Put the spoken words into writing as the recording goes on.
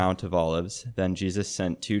Mount of Olives, then Jesus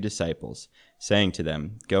sent 2 disciples, saying to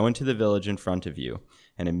them, "Go into the village in front of you,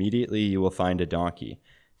 and immediately you will find a donkey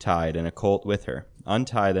tied and a colt with her.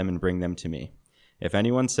 Untie them and bring them to me. If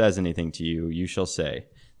anyone says anything to you, you shall say,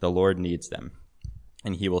 'The Lord needs them,'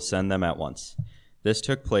 and he will send them at once." This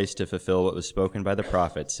took place to fulfill what was spoken by the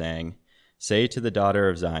prophet, saying, "Say to the daughter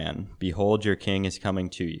of Zion, Behold, your king is coming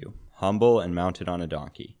to you, humble and mounted on a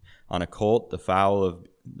donkey, on a colt, the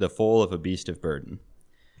foal of a beast of burden."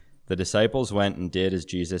 The disciples went and did as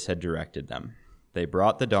Jesus had directed them. They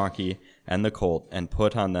brought the donkey and the colt and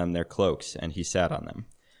put on them their cloaks, and he sat on them.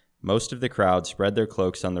 Most of the crowd spread their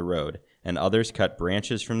cloaks on the road, and others cut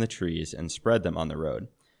branches from the trees and spread them on the road.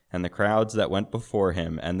 And the crowds that went before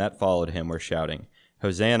him and that followed him were shouting,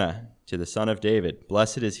 "Hosanna to the Son of David!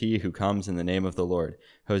 Blessed is he who comes in the name of the Lord!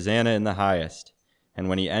 Hosanna in the highest!" And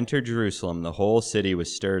when he entered Jerusalem, the whole city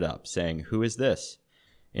was stirred up, saying, "Who is this?"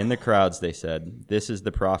 In the crowds they said, "This is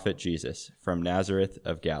the prophet Jesus from Nazareth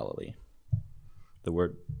of Galilee." The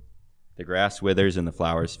word, the grass withers and the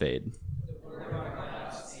flowers fade. The word of our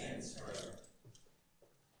God stands forever.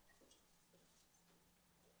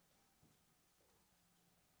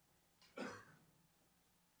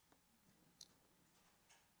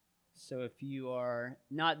 So if you are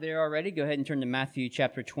not there already, go ahead and turn to Matthew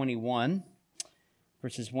chapter 21,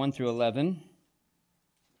 verses 1 through 11.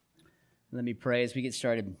 Let me pray as we get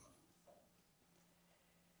started.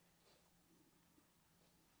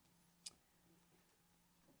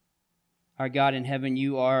 Our God in heaven,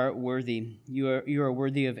 you are worthy. You are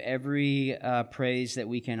worthy of every praise that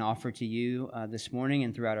we can offer to you this morning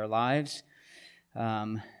and throughout our lives.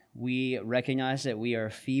 We recognize that we are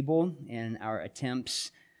feeble, and our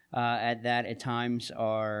attempts at that at times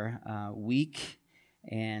are weak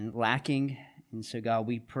and lacking. And so, God,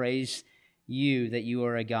 we praise you that you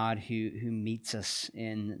are a God who meets us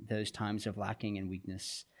in those times of lacking and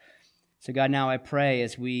weakness. So, God, now I pray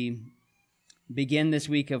as we begin this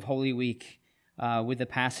week of Holy Week with the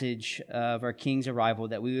passage of our King's arrival,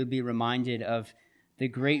 that we would be reminded of the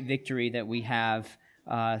great victory that we have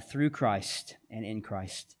through Christ and in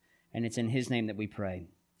Christ. And it's in his name that we pray.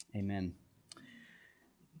 Amen.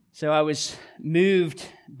 So I was moved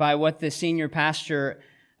by what the senior pastor,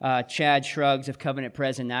 Chad Shrugs of Covenant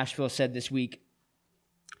Pres in Nashville, said this week,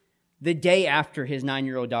 the day after his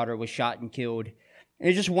 9-year-old daughter was shot and killed. And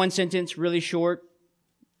it's just one sentence, really short,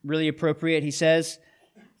 really appropriate. He says,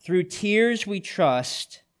 "Through tears we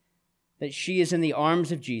trust that she is in the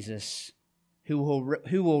arms of Jesus, who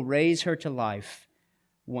will raise her to life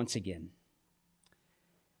once again."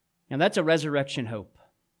 Now that's a resurrection hope.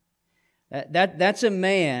 That's a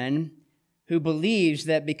man who believes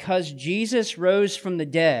that because Jesus rose from the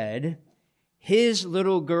dead, his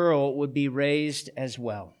little girl would be raised as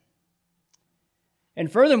well.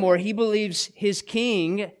 And furthermore, he believes his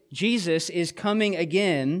king, Jesus, is coming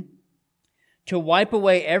again to wipe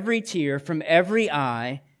away every tear from every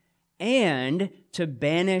eye and to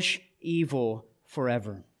banish evil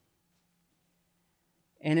forever.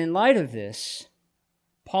 And in light of this,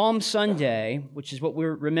 Palm Sunday, which is what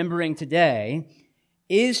we're remembering today,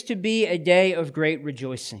 is to be a day of great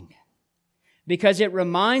rejoicing because it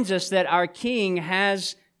reminds us that our King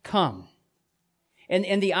has come.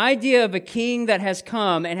 And the idea of a king that has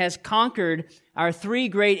come and has conquered our 3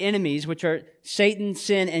 great enemies, which are Satan,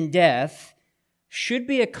 sin, and death, should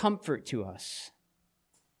be a comfort to us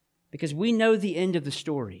because we know the end of the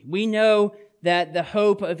story. We know that the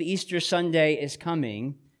hope of Easter Sunday is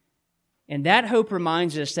coming, and that hope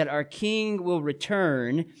reminds us that our King will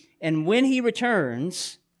return, and when he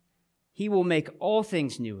returns, he will make all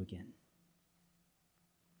things new again.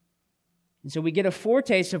 And so we get a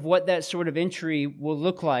foretaste of what that sort of entry will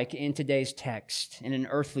look like in today's text in an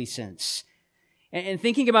earthly sense. And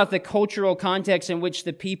thinking about the cultural context in which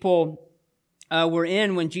the people were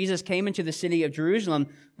in when Jesus came into the city of Jerusalem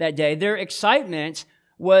that day, their excitement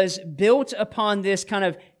was built upon this kind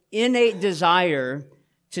of innate desire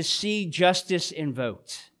to see justice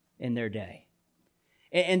invoked in their day.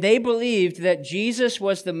 And they believed that Jesus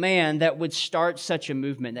was the man that would start such a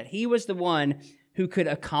movement, that he was the one who could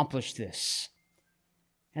accomplish this.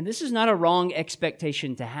 And this is not a wrong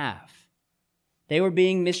expectation to have. They were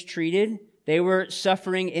being mistreated. They were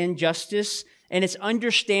suffering injustice, and it's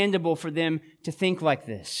understandable for them to think like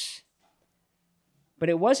this. But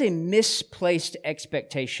it was a misplaced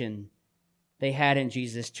expectation they had in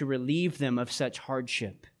Jesus to relieve them of such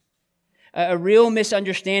hardship. A real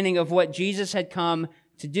misunderstanding of what Jesus had come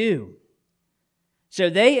to do. So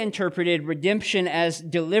they interpreted redemption as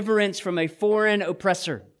deliverance from a foreign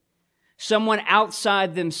oppressor, someone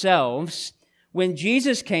outside themselves, when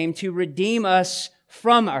Jesus came to redeem us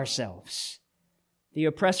from ourselves. The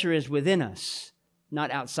oppressor is within us,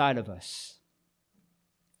 not outside of us.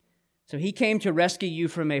 So he came to rescue you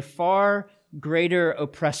from a far greater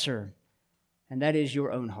oppressor, and that is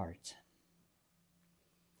your own heart.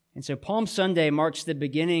 And so Palm Sunday marks the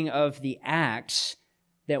beginning of the acts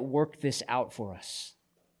that work this out for us.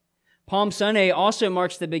 Palm Sunday also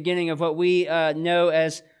marks the beginning of what we know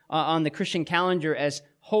as on the Christian calendar as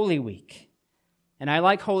Holy Week. And I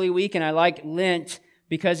like Holy Week and I like Lent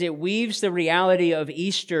because it weaves the reality of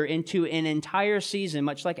Easter into an entire season,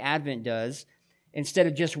 much like Advent does, instead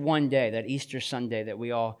of just one day, that Easter Sunday that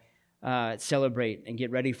we all celebrate and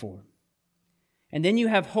get ready for. And then you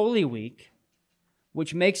have Holy Week,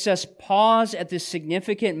 which makes us pause at the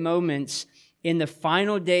significant moments in the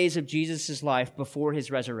final days of Jesus' life before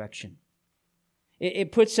his resurrection.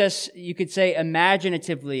 It puts us, you could say,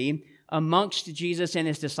 imaginatively amongst Jesus and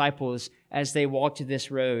his disciples as they walked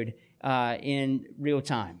this road in real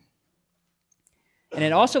time. And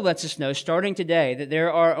it also lets us know, starting today, that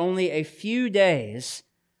there are only a few days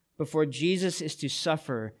before Jesus is to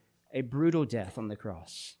suffer a brutal death on the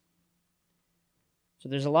cross. So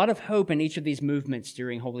there's a lot of hope in each of these movements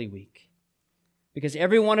during Holy Week, because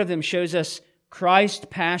every one of them shows us Christ's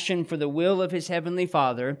passion for the will of his heavenly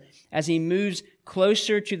Father as he moves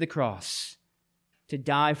closer to the cross to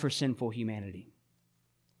die for sinful humanity.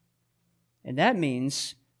 And that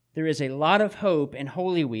means there is a lot of hope in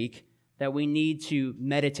Holy Week that we need to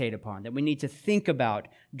meditate upon, that we need to think about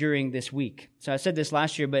during this week. So I said this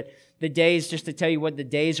last year, but the days, just to tell you what the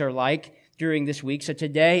days are like during this week. So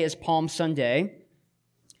today is Palm Sunday.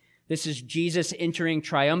 This is Jesus entering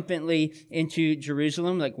triumphantly into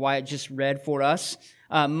Jerusalem, like Wyatt just read for us.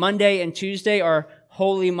 Monday and Tuesday are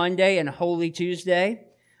Holy Monday and Holy Tuesday.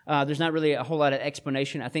 There's not really a whole lot of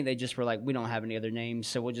explanation. I think they just were like, we don't have any other names,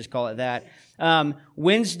 so we'll just call it that.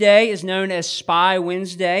 Wednesday is known as Spy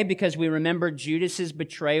Wednesday because we remember Judas's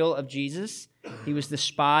betrayal of Jesus. He was the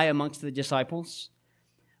spy amongst the disciples.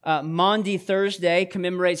 Maundy Thursday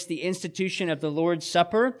commemorates the institution of the Lord's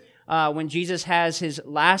Supper, when Jesus has his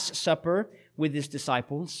Last Supper with his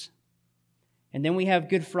disciples. And then we have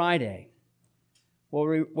Good Friday,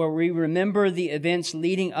 where we remember the events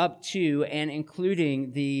leading up to and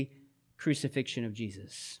including the crucifixion of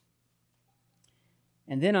Jesus.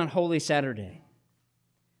 And then on Holy Saturday,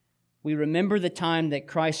 we remember the time that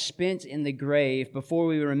Christ spent in the grave before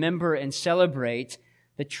we remember and celebrate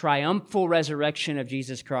the triumphal resurrection of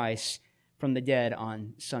Jesus Christ from the dead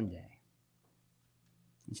on Sunday.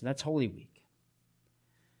 And so that's Holy Week.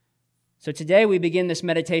 So today we begin this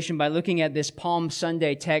meditation by looking at this Palm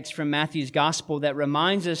Sunday text from Matthew's Gospel that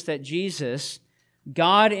reminds us that Jesus,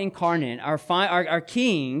 God incarnate, our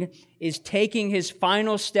King, is taking his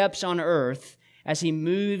final steps on earth as he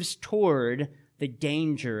moves toward the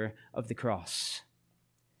danger of the cross.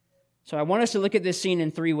 So I want us to look at this scene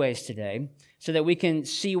in three ways today so that we can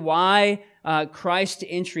see why Christ's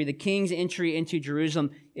entry, the King's entry into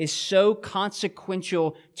Jerusalem, is so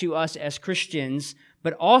consequential to us as Christians,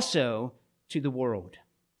 but also to the world.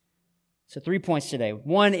 So 3 points today.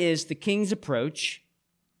 1 is the King's approach.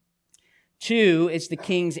 2 is the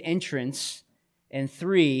King's entrance. And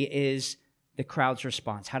 3 is the crowd's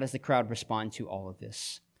response. How does the crowd respond to all of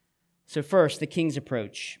this? So first, the King's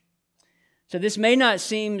approach. So this may not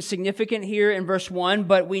seem significant here in verse 1,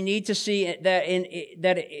 but we need to see that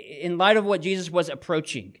in light of what Jesus was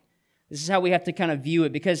approaching. This is how we have to kind of view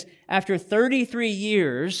it, because after 33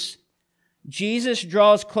 years, Jesus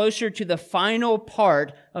draws closer to the final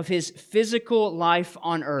part of his physical life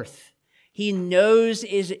on earth. He knows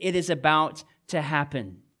it is about to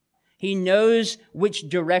happen. He knows which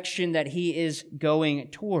direction that he is going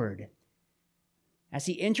toward. As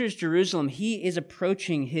he enters Jerusalem, he is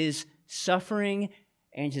approaching his suffering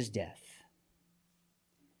and his death.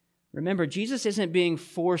 Remember, Jesus isn't being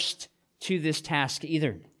forced to this task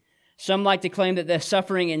either. Some like to claim that the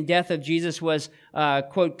suffering and death of Jesus was,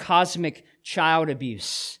 quote, cosmic child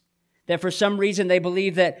abuse. That for some reason they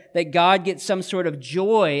believe that God gets some sort of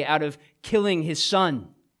joy out of killing his son.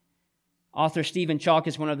 Author Stephen Chalk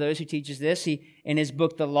is one of those who teaches this. In his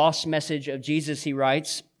book, The Lost Message of Jesus, he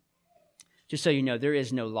writes, just so you know, there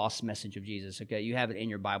is no lost message of Jesus, okay? You have it in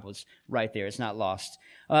your Bible. It's right there. It's not lost.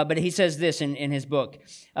 But he says this in his book.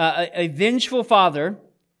 A vengeful father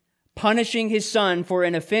punishing his son for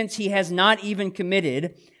an offense he has not even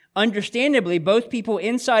committed. Understandably, both people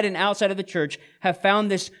inside and outside of the church have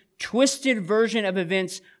found this twisted version of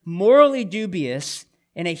events morally dubious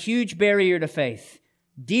and a huge barrier to faith.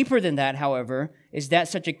 Deeper than that, however, is that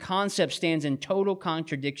such a concept stands in total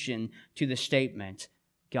contradiction to the statement,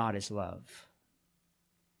 God is love.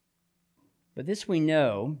 But this we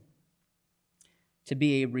know to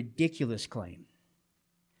be a ridiculous claim.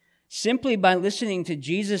 simply by listening to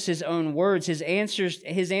Jesus' own words, his answer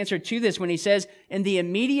to this when he says, in the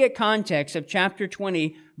immediate context of chapter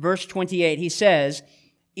 20, verse 28, he says,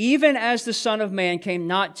 even as the Son of Man came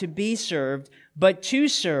not to be served, but to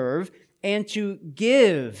serve and to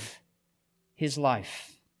give his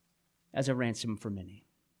life as a ransom for many.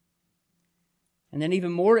 And then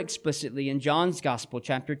even more explicitly in John's Gospel,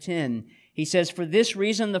 chapter 10, he says, for this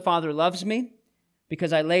reason the Father loves me,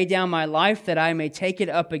 because I lay down my life that I may take it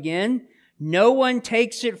up again. No one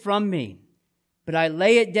takes it from me, but I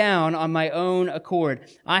lay it down on my own accord.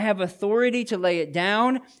 I have authority to lay it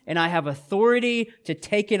down, and I have authority to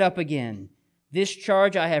take it up again. This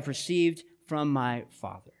charge I have received from my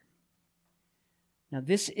Father. Now,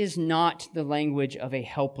 this is not the language of a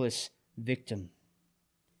helpless victim,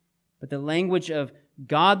 but the language of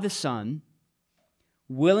God the Son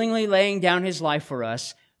willingly laying down his life for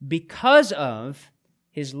us because of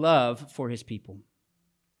his love for his people.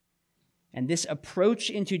 And this approach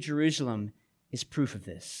into Jerusalem is proof of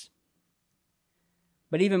this.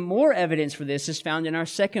 But even more evidence for this is found in our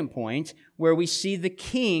second point, where we see the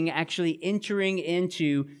king actually entering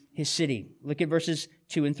into his city. Look at verses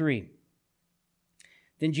 2 and 3.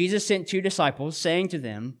 Then Jesus sent 2 disciples, saying to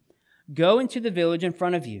them, go into the village in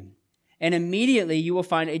front of you, and immediately you will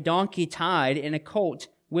find a donkey tied and a colt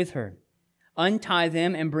with her. Untie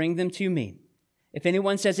them and bring them to me. If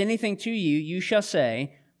anyone says anything to you, you shall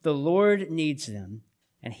say, the Lord needs them,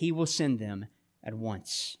 and he will send them at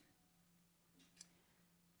once.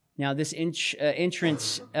 Now, this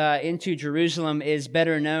entrance into Jerusalem is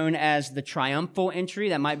better known as the triumphal entry.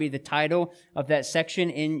 That might be the title of that section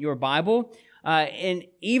in your Bible. And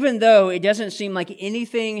even though it doesn't seem like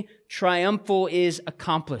anything triumphal is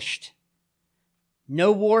accomplished,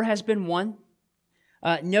 no war has been won.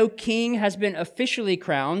 No king has been officially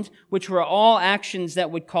crowned, which were all actions that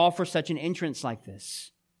would call for such an entrance like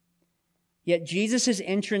this. Yet Jesus'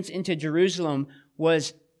 entrance into Jerusalem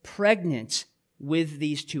was pregnant with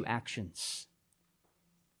these 2 actions.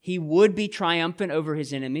 He would be triumphant over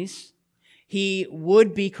his enemies. He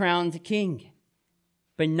would be crowned king,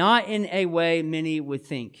 but not in a way many would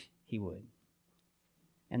think he would.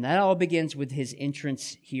 And that all begins with his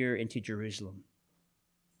entrance here into Jerusalem.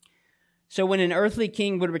 So when an earthly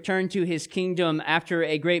king would return to his kingdom after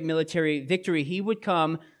a great military victory, he would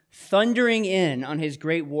come thundering in on his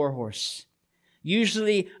great war horse,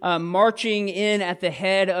 usually marching in at the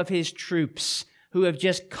head of his troops who have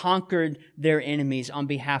just conquered their enemies on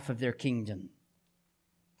behalf of their kingdom.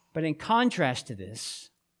 But in contrast to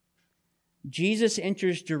this, Jesus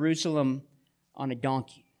enters Jerusalem on a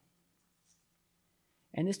donkey.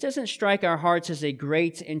 And this doesn't strike our hearts as a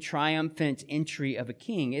great and triumphant entry of a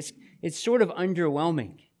king. It's sort of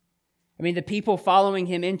underwhelming. I mean, the people following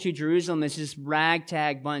him into Jerusalem is this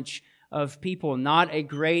ragtag bunch of people, not a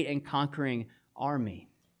great and conquering army.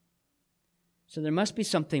 So there must be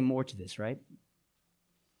something more to this, right?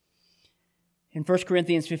 In 1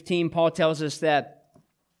 Corinthians 15, Paul tells us that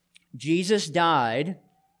Jesus died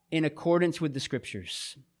in accordance with the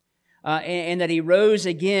Scriptures. And that he rose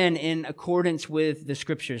again in accordance with the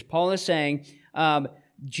Scriptures. Paul is saying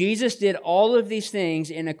Jesus did all of these things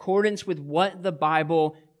in accordance with what the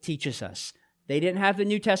Bible teaches us. They didn't have the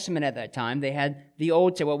New Testament at that time. They had the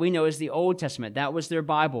Old Testament, what we know as the Old Testament. That was their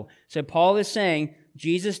Bible. So Paul is saying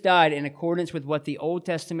Jesus died in accordance with what the Old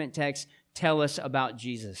Testament texts tell us about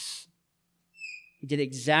Jesus. He did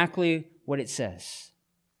exactly what it says.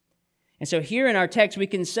 And so here in our text, we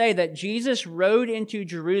can say that Jesus rode into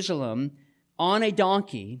Jerusalem on a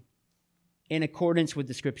donkey in accordance with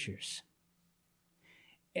the Scriptures.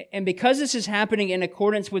 And because this is happening in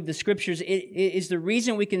accordance with the Scriptures, it is the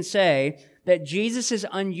reason we can say that Jesus'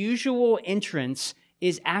 unusual entrance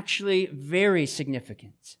is actually very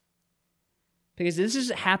significant. Because this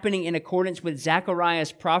is happening in accordance with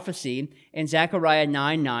Zechariah's prophecy in Zechariah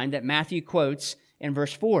 9:9 that Matthew quotes in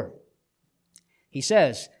verse 4. He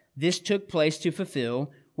says, "This took place to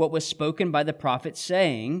fulfill what was spoken by the prophet,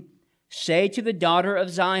 saying, 'Say to the daughter of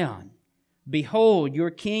Zion, Behold, your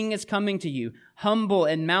king is coming to you, humble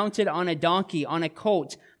and mounted on a donkey, on a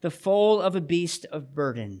colt, the foal of a beast of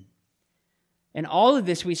burden.'" And all of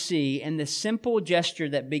this we see in the simple gesture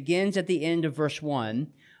that begins at the end of verse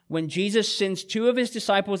 1, when Jesus sends 2 of his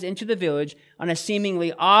disciples into the village on a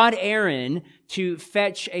seemingly odd errand to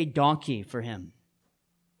fetch a donkey for him.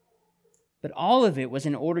 But all of it was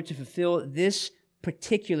in order to fulfill this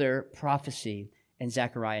particular prophecy in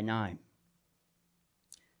Zechariah 9.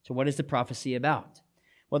 So what is the prophecy about?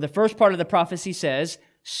 Well, the first part of the prophecy says,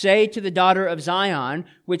 "Say to the daughter of Zion,"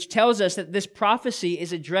 which tells us that this prophecy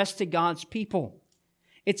is addressed to God's people.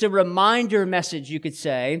 It's a reminder message, you could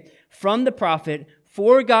say, from the prophet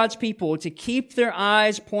for God's people to keep their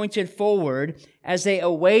eyes pointed forward as they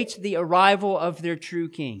await the arrival of their true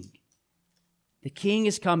king. The king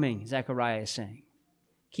is coming, Zechariah is saying.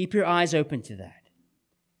 Keep your eyes open to that.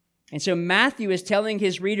 And so Matthew is telling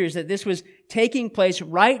his readers that this was taking place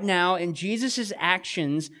right now in Jesus'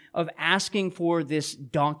 actions of asking for this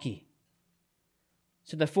donkey.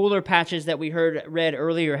 So the Fuller Patches that we read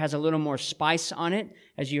earlier has a little more spice on it,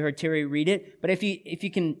 as you heard Terry read it. But if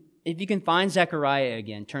you can find Zechariah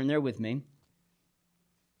again, turn there with me.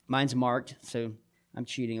 Mine's marked, so I'm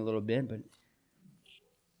cheating a little bit,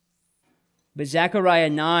 but Zechariah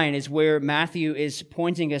 9 is where Matthew is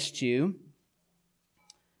pointing us to.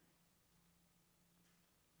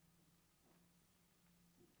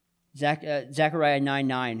 Zechariah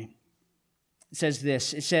 9:9 says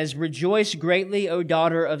this. It says, "Rejoice greatly, O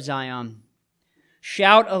daughter of Zion.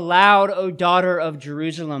 Shout aloud, O daughter of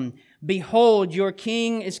Jerusalem. Behold, your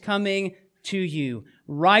king is coming to you.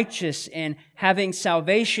 Righteous and having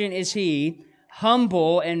salvation is he,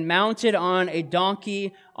 humble and mounted on a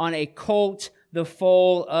donkey, on a colt, the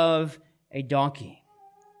foal of a donkey."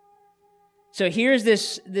 So here's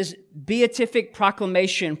this beatific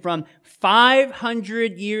proclamation from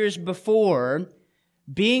 500 years before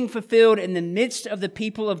being fulfilled in the midst of the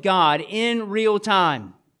people of God in real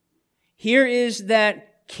time. Here is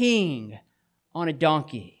that king on a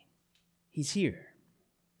donkey. He's here.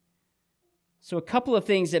 So a couple of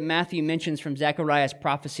things that Matthew mentions from Zechariah's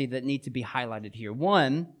prophecy that need to be highlighted here.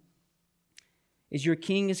 One is your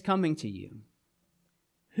king is coming to you.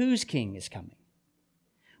 Whose king is coming?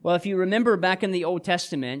 Well, if you remember back in the Old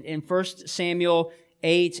Testament, in 1 Samuel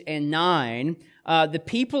 8 and 9, the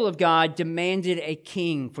people of God demanded a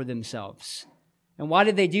king for themselves. And why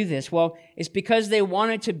did they do this? Well, it's because they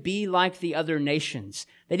wanted to be like the other nations.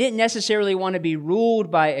 They didn't necessarily want to be ruled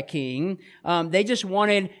by a king. They just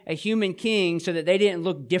wanted a human king so that they didn't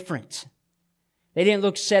look different. They didn't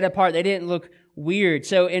look set apart. They didn't look weird.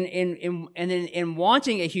 So in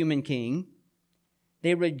wanting a human king,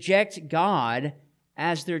 they reject God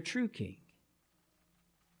as their true king.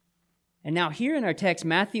 And now here in our text,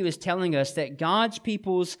 Matthew is telling us that God's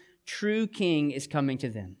people's true king is coming to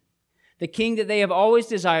them. The king that they have always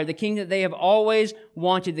desired, the king that they have always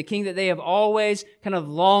wanted, the king that they have always kind of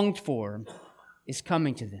longed for is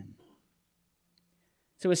coming to them.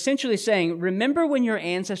 So essentially saying, remember when your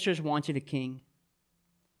ancestors wanted a king?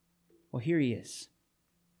 Well, here he is.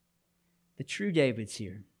 The true David's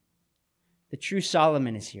here. The true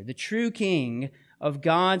Solomon is here. The true king of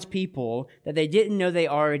God's people that they didn't know they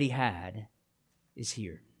already had is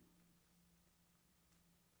here.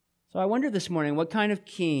 So I wonder this morning, what kind of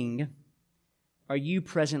king are you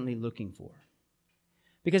presently looking for?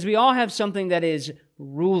 Because we all have something that is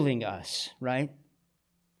ruling us, right?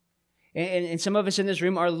 And some of us in this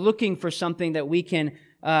room are looking for something that we can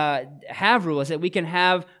have rule us, that we can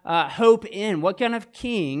have hope in. What kind of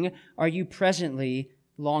king are you presently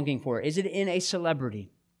longing for? Is it in a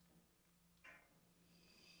celebrity?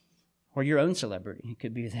 Or your own celebrity? It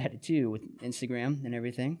could be that too, with Instagram and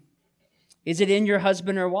everything. Is it in your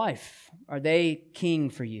husband or wife? Are they king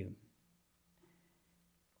for you?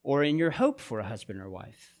 Or in your hope for a husband or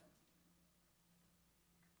wife?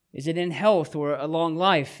 Is it in health or a long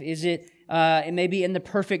life? Is it maybe in the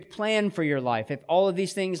perfect plan for your life? If all of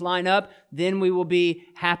these things line up, then we will be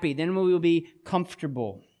happy. Then we will be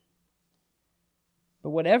comfortable. But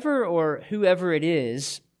whatever or whoever it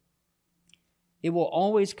is, it will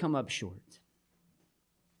always come up short.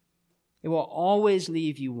 It will always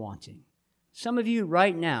leave you wanting. Some of you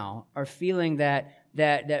right now are feeling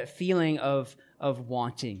that feeling of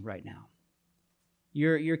wanting right now.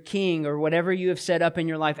 Your king or whatever you have set up in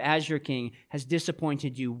your life as your king has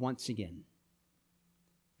disappointed you once again.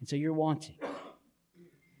 And so you're wanting.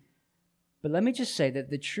 But let me just say that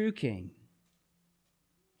the true king,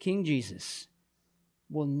 King Jesus,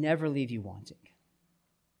 will never leave you wanting.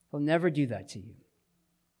 He'll never do that to you.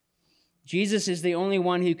 Jesus is the only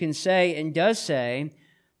one who can say and does say,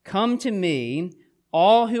 "Come to me,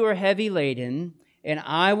 all who are heavy laden, and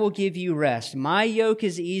I will give you rest. My yoke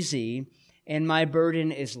is easy, and my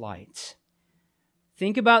burden is light."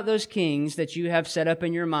 Think about those kings that you have set up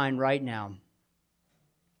in your mind right now.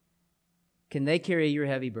 Can they carry your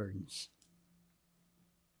heavy burdens?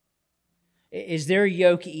 Is their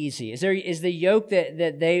yoke easy? Is the yoke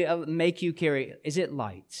that they make you carry, is it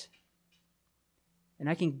light? And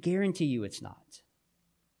I can guarantee you it's not.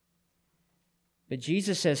 But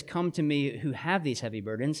Jesus says, "Come to me who have these heavy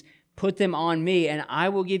burdens, put them on me, and I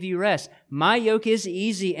will give you rest. My yoke is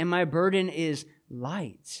easy, and my burden is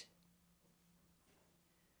light."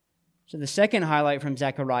 So the second highlight from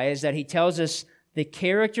Zechariah is that he tells us The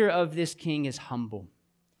character of this king is humble.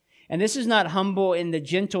 And this is not humble in the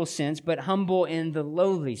gentle sense, but humble in the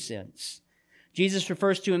lowly sense. Jesus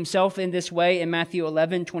refers to himself in this way in Matthew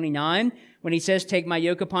 11:29, when he says, "Take my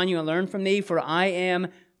yoke upon you and learn from me, for I am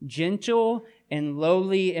gentle and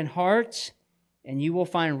lowly in heart, and you will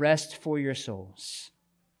find rest for your souls."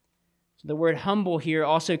 So the word humble here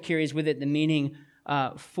also carries with it the meaning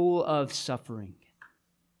full of suffering,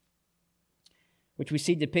 which we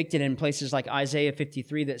see depicted in places like Isaiah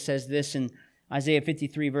 53 that says this in Isaiah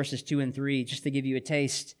 53 verses 2 and 3, just to give you a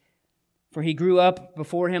taste. "For he grew up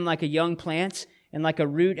before him like a young plant, and like a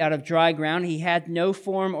root out of dry ground. He had no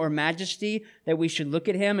form or majesty that we should look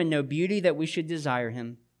at him, and no beauty that we should desire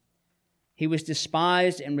him. He was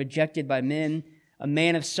despised and rejected by men, a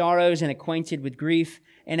man of sorrows and acquainted with grief,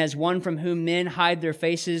 and as one from whom men hide their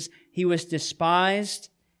faces, he was despised,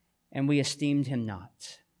 and we esteemed him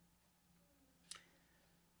not."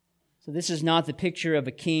 So this is not the picture of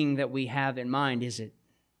a king that we have in mind, is it?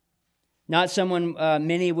 Not someone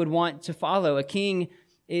many would want to follow. A king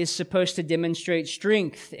is supposed to demonstrate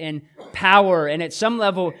strength and power, and at some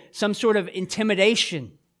level, some sort of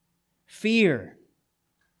intimidation, fear.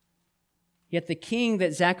 Yet the king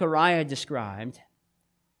that Zechariah described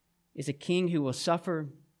is a king who will suffer,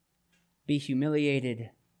 be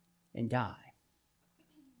humiliated, and die.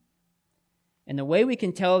 And the way we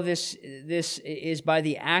can tell this is by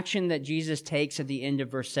the action that Jesus takes at the end of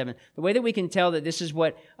verse 7. The way that we can tell that this is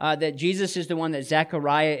what that Jesus is the one that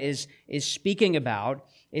Zechariah is speaking about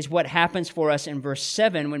is what happens for us in verse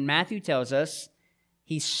 7 when Matthew tells us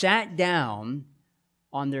he sat down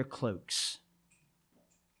on their cloaks.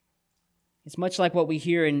 It's much like what we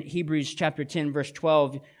hear in Hebrews chapter 10, verse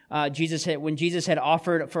 12. When Jesus had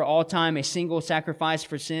offered for all time a single sacrifice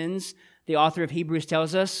for sins, the author of Hebrews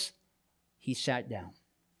tells us he sat down.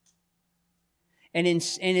 And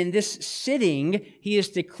in this sitting, he is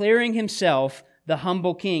declaring himself the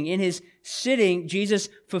humble king. In his sitting, Jesus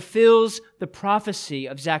fulfills the prophecy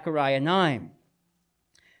of Zechariah 9.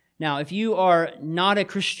 Now, if you are not a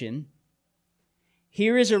Christian,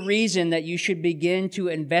 here is a reason that you should begin to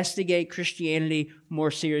investigate Christianity more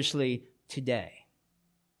seriously today.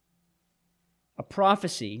 A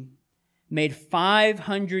prophecy made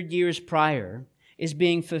 500 years prior is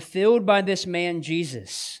being fulfilled by this man,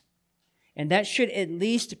 Jesus. And that should at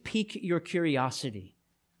least pique your curiosity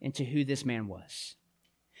into who this man was.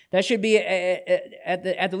 That should be, at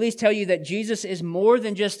the least, tell you that Jesus is more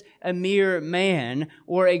than just a mere man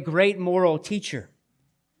or a great moral teacher.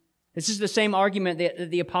 This is the same argument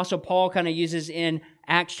that the Apostle Paul kind of uses in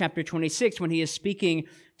Acts chapter 26 when he is speaking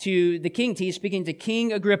to the king. He is speaking to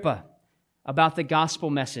King Agrippa about the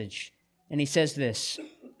gospel message. And he says this.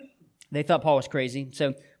 They thought Paul was crazy.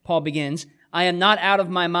 So Paul begins, "I am not out of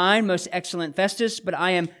my mind, most excellent Festus, but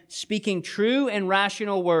I am speaking true and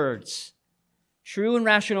rational words." True and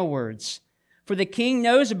rational words. "For the king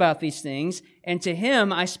knows about these things, and to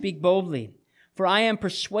him I speak boldly. For I am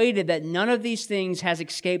persuaded that none of these things has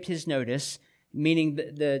escaped his notice," meaning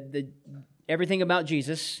the everything about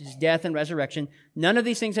Jesus, his death and resurrection. "None of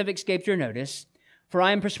these things have escaped your notice. For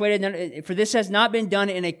I am persuaded, for this has not been done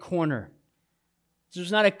in a corner." This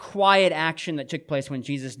was not a quiet action that took place when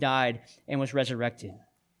Jesus died and was resurrected.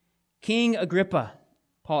 "King Agrippa,"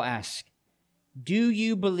 Paul asks, "do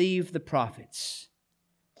you believe the prophets?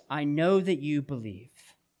 I know that you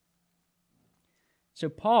believe." So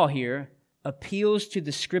Paul here appeals to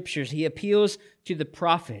the scriptures. He appeals to the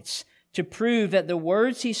prophets to prove that the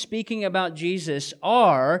words he's speaking about Jesus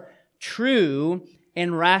are true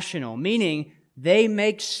and rational, meaning they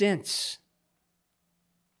make sense.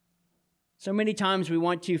 So many times we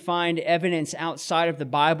want to find evidence outside of the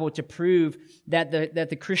Bible to prove that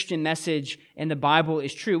the Christian message in the Bible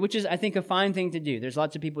is true, which is, I think, a fine thing to do. There's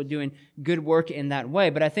lots of people doing good work in that way.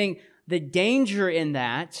 But I think the danger in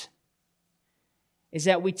that is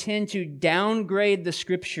that we tend to downgrade the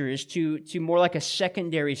Scriptures to more like a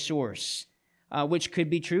secondary source, which could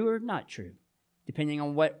be true or not true, depending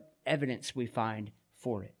on what evidence we find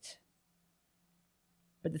for it.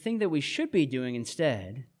 But the thing that we should be doing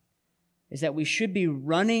instead is that we should be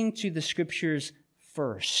running to the Scriptures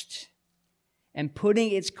first and putting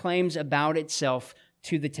its claims about itself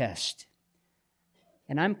to the test.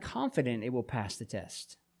 And I'm confident it will pass the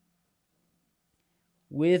test,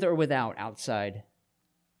 with or without outside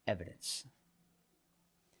evidence.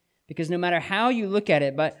 Because no matter how you look at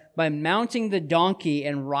it, by mounting the donkey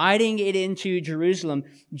and riding it into Jerusalem,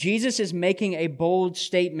 Jesus is making a bold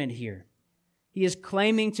statement here. He is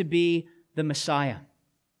claiming to be the Messiah.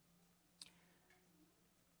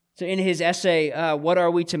 So in his essay, What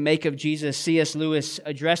Are We to Make of Jesus?, C.S. Lewis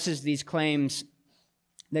addresses these claims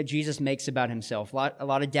that Jesus makes about himself. A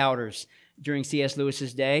lot of doubters during C.S.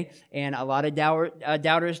 Lewis's day, and a lot of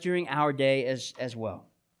doubters during our day as well.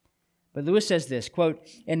 But Lewis says this, quote,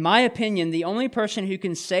 "In my opinion, the only person who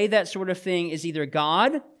can say that sort of thing is either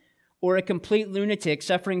God or a complete lunatic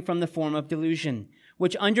suffering from the form of delusion,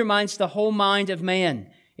 which undermines the whole mind of man.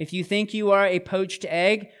 If you think you are a poached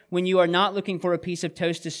egg when you are not looking for a piece of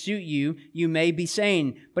toast to suit you, you may be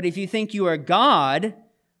sane. But if you think you are God,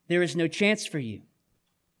 there is no chance for you."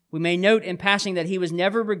 We may note in passing that he was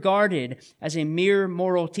never regarded as a mere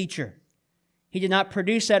moral teacher. He did not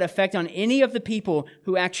produce that effect on any of the people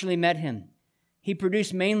who actually met him. He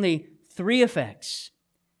produced mainly 3 effects: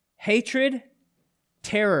 hatred,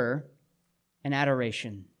 terror, and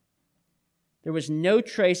adoration. There was no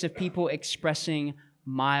trace of people expressing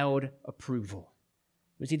mild approval.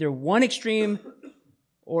 It was either one extreme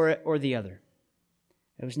or the other.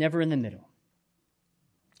 It was never in the middle.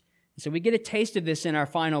 So we get a taste of this in our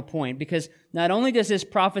final point, because not only does this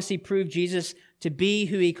prophecy prove Jesus to be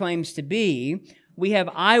who he claims to be, we have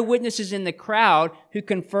eyewitnesses in the crowd who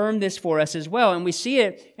confirm this for us as well. And we see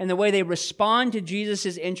it in the way they respond to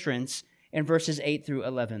Jesus' entrance in verses 8 through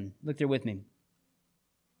 11. Look there with me. It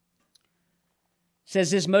says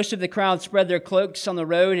this: "Most of the crowd spread their cloaks on the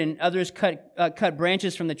road, and others cut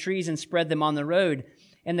branches from the trees and spread them on the road.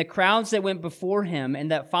 And the crowds that went before him and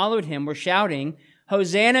that followed him were shouting,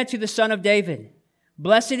 'Hosanna to the Son of David!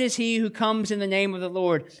 Blessed is he who comes in the name of the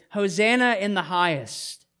Lord! Hosanna in the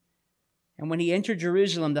highest!' And when he entered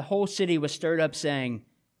Jerusalem, the whole city was stirred up, saying,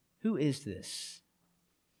 'Who is this?'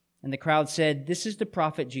 And the crowd said, 'This is the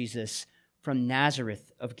prophet Jesus from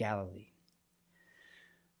Nazareth of Galilee.'"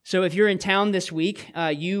 So if you're in town this week,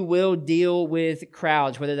 you will deal with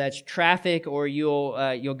crowds, whether that's traffic or you'll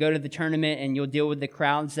go to the tournament and you'll deal with the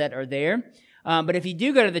crowds that are there. But if you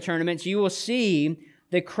do go to the tournaments, you will see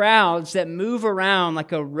the crowds that move around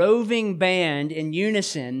like a roving band in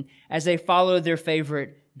unison as they follow their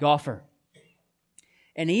favorite golfer.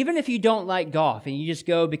 And even if you don't like golf and you just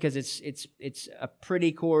go because it's a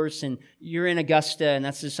pretty course and you're in Augusta and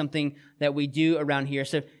that's just something that we do around here.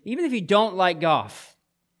 So even if you don't like golf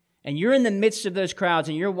and you're in the midst of those crowds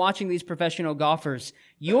and you're watching these professional golfers,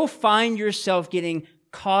 you'll find yourself getting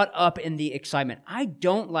caught up in the excitement. I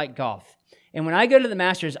don't like golf. And when I go to the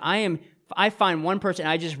Masters, I find one person,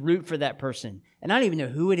 I just root for that person. And I don't even know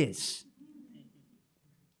who it is.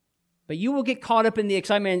 But you will get caught up in the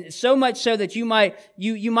excitement, so much so that you might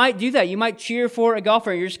do that. You might cheer for a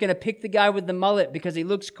golfer. You're just going to pick the guy with the mullet because he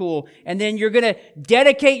looks cool. And then you're going to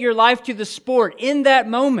dedicate your life to the sport in that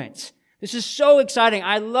moment. This is so exciting.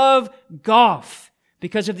 I love golf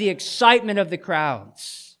because of the excitement of the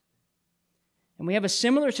crowds. And we have a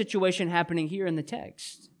similar situation happening here in the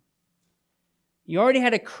text. You already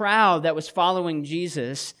had a crowd that was following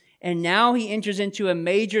Jesus, and now he enters into a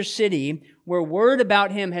major city where word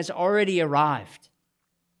about him has already arrived.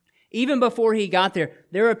 Even before he got there,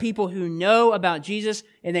 there are people who know about Jesus,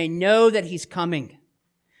 and they know that he's coming.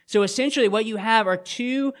 So essentially what you have are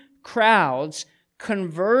 2 crowds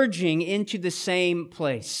converging into the same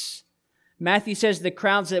place. Matthew says the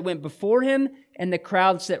crowds that went before him and the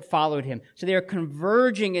crowds that followed him. So they are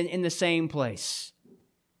converging in the same place.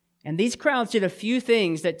 And these crowds did a few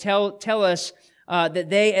things that tell us that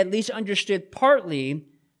they at least understood partly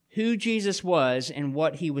who Jesus was and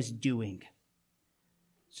what he was doing.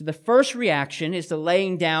 So the first reaction is the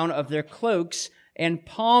laying down of their cloaks and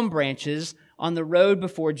palm branches on the road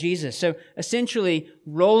before Jesus. So essentially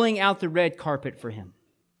rolling out the red carpet for him.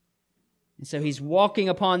 And so he's walking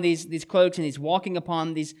upon these cloaks and he's walking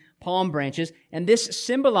upon these palm branches. And this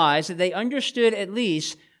symbolized that they understood at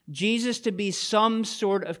least Jesus to be some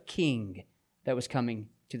sort of king that was coming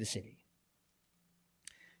to the city.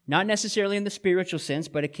 Not necessarily in the spiritual sense,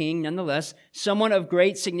 but a king nonetheless. Someone of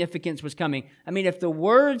great significance was coming. I mean, if the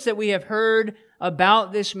words that we have heard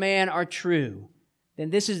about this man are true, then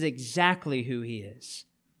this is exactly who he is.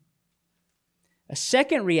 A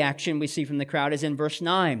second reaction we see from the crowd is in verse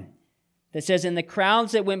 9. That says, "And the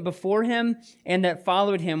crowds that went before him and that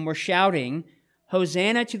followed him were shouting,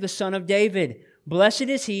 'Hosanna to the Son of David! Blessed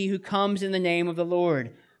is he who comes in the name of the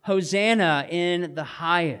Lord. Hosanna in the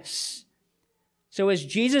highest.'" So as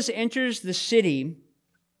Jesus enters the city,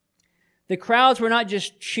 the crowds were not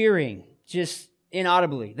just cheering, just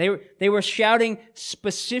inaudibly. They were shouting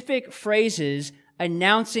specific phrases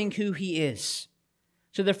announcing who he is.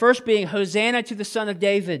 So the first being, "Hosanna to the Son of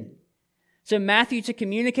David." So Matthew, to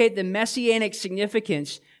communicate the messianic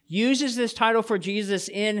significance, uses this title for Jesus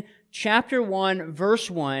in chapter 1,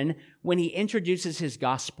 verse 1, when he introduces his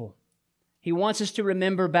gospel. He wants us to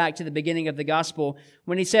remember back to the beginning of the gospel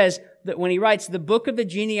when he says that when he writes the book of the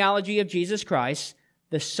genealogy of Jesus Christ,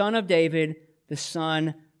 the son of David, the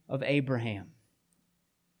son of Abraham.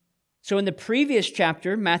 So in the previous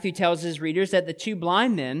chapter, Matthew tells his readers that the two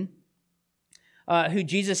blind men who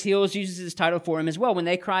Jesus heals, uses this title for him as well, when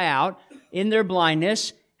they cry out in their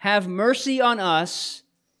blindness, "Have mercy on us,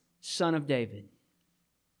 Son of David."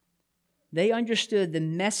 They understood the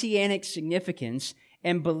messianic significance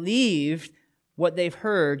and believed what they've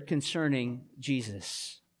heard concerning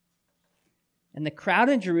Jesus. And the crowd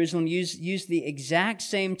in Jerusalem used the exact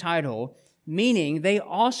same title, meaning they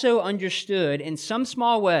also understood in some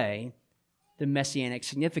small way the messianic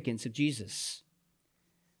significance of Jesus.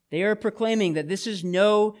 They are proclaiming that this is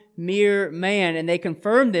no mere man, and they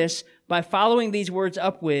confirm this by following these words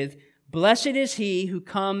up with, "Blessed is he who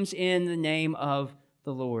comes in the name of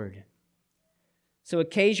the Lord." So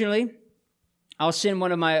occasionally, I'll send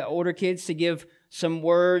one of my older kids to give some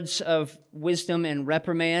words of wisdom and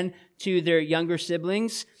reprimand to their younger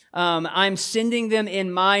siblings. I'm sending them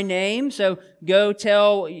in my name, so go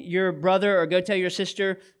tell your brother or go tell your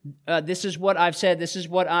sister, this is what I've said, this is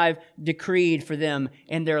what I've decreed for them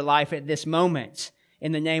in their life at this moment,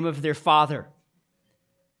 in the name of their father.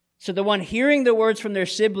 So the one hearing the words from their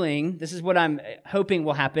sibling, this is what I'm hoping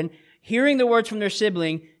will happen, hearing the words from their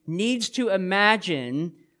sibling needs to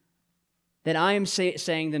imagine that I am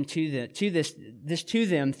saying them to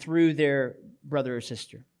them through their brother or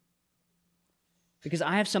sister. Because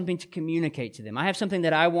I have something to communicate to them. I have something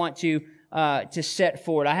that I want to set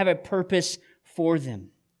forward. I have a purpose for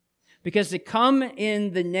them. Because to come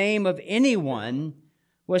in the name of anyone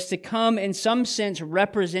was to come in some sense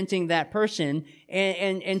representing that person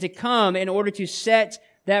and to come in order to set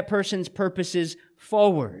that person's purposes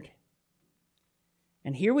forward.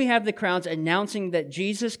 And here we have the crowds announcing that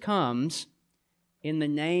Jesus comes in the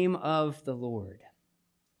name of the Lord,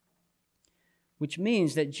 which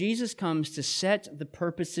means that Jesus comes to set the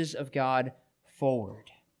purposes of God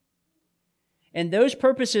forward. And those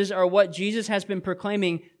purposes are what Jesus has been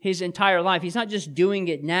proclaiming his entire life. He's not just doing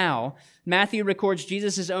it now. Matthew records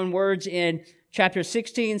Jesus' own words in chapter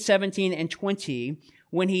 16, 17, and 20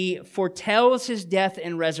 when he foretells his death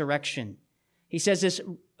and resurrection. He says this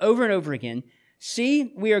over and over again,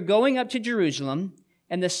 "See, we are going up to Jerusalem,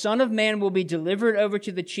 and the Son of Man will be delivered over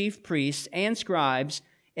to the chief priests and scribes,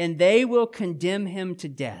 and they will condemn him to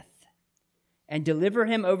death and deliver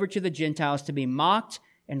him over to the Gentiles to be mocked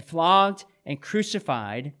and flogged and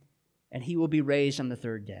crucified, and he will be raised on the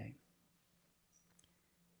third day.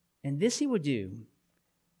 And this he will do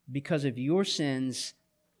because of your sins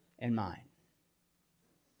and mine."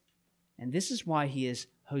 And this is why he is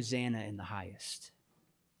Hosanna in the highest.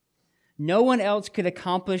 No one else could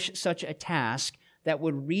accomplish such a task that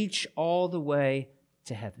would reach all the way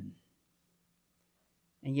to heaven.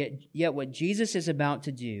 And yet what Jesus is about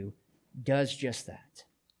to do does just that.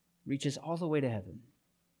 Reaches all the way to heaven.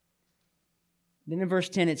 Then in verse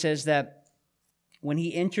 10 it says that when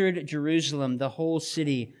he entered Jerusalem, the whole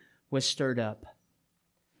city was stirred up,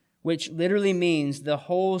 which literally means the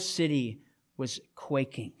whole city was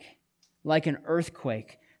quaking, like an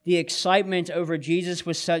earthquake. The excitement over Jesus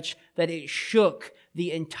was such that it shook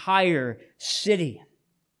the entire city.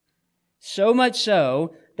 So much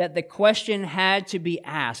so that the question had to be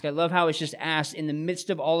asked. I love how it's just asked in the midst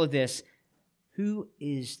of all of this. Who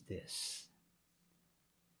is this?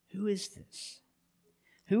 Who is this?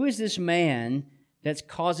 Who is this man that's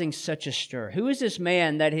causing such a stir? Who is this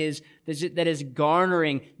man that is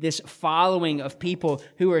garnering this following of people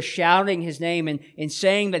who are shouting his name and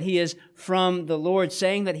saying that he is from the Lord,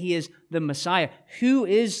 saying that he is the Messiah? Who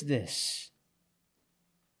is this?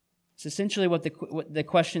 It's essentially what the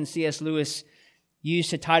question C.S. Lewis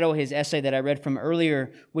used to title his essay that I read from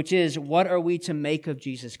earlier, which is, what are we to make of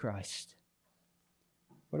Jesus Christ?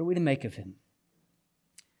 What are we to make of him?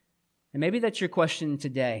 And maybe that's your question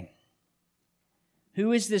today.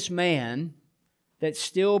 Who is this man that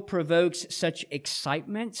still provokes such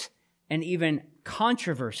excitement and even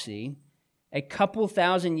controversy a couple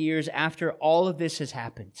thousand years after all of this has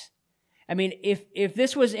happened? I mean, if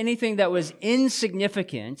this was anything that was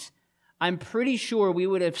insignificant, I'm pretty sure we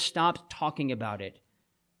would have stopped talking about it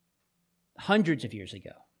hundreds of years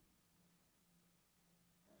ago.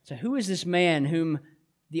 So who is this man whom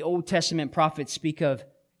the Old Testament prophets speak of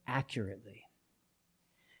accurately?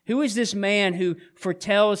 Who is this man who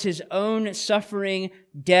foretells his own suffering,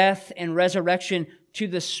 death, and resurrection to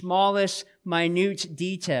the smallest, minute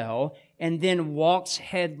detail and then walks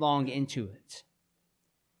headlong into it?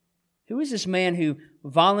 Who is this man who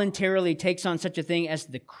voluntarily takes on such a thing as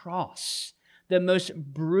the cross, the most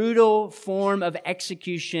brutal form of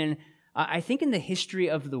execution, I think, in the history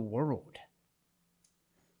of the world,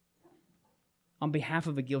 on behalf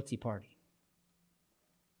of a guilty party?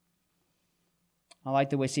 I like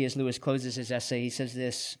the way C.S. Lewis closes his essay. He says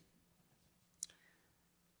this: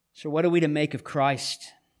 "So what are we to make of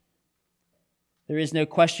Christ? There is no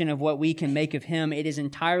question of what we can make of him. It is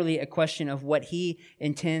entirely a question of what he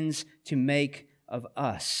intends to make of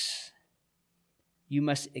us. You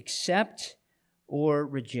must accept or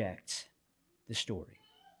reject the story.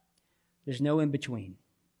 There's no in between.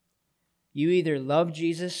 You either love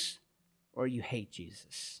Jesus or you hate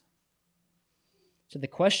Jesus." So the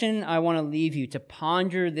question I want to leave you to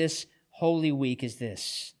ponder this Holy Week is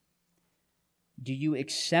this: do you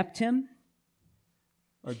accept him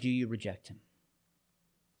or do you reject him?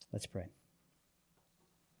 Let's pray.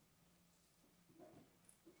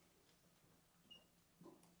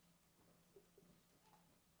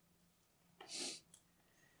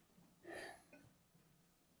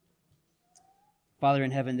 Father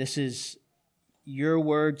in heaven, this is your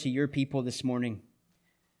word to your people this morning.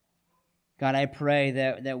 God, I pray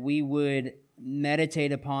that we would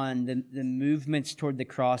meditate upon the movements toward the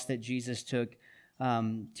cross that Jesus took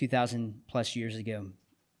 2,000 plus years ago.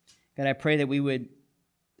 God, I pray that we would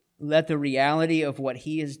let the reality of what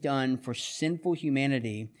he has done for sinful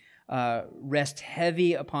humanity rest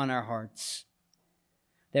heavy upon our hearts.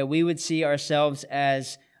 That we would see ourselves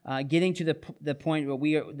as getting to the point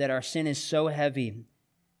where that our sin is so heavy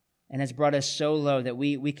and has brought us so low that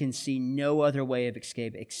we can see no other way of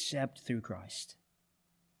escape except through Christ.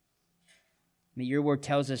 I mean, your word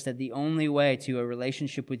tells us that the only way to a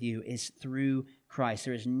relationship with you is through Christ.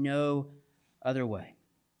 There is no other way.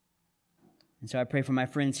 And so I pray for my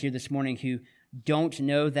friends here this morning who don't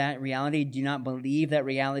know that reality, do not believe that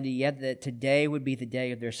reality yet, that today would be the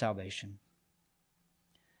day of their salvation.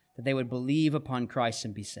 That they would believe upon Christ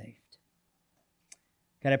and be saved.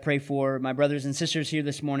 God, I pray for my brothers and sisters here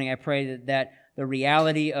this morning. I pray that the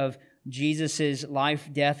reality of Jesus' life,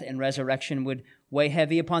 death, and resurrection would weigh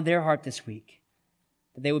heavy upon their heart this week.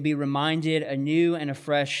 That they would be reminded anew and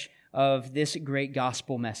afresh of this great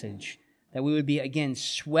gospel message. That we would be again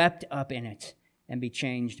swept up in it and be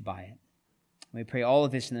changed by it. We pray all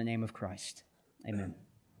of this in the name of Christ. Amen.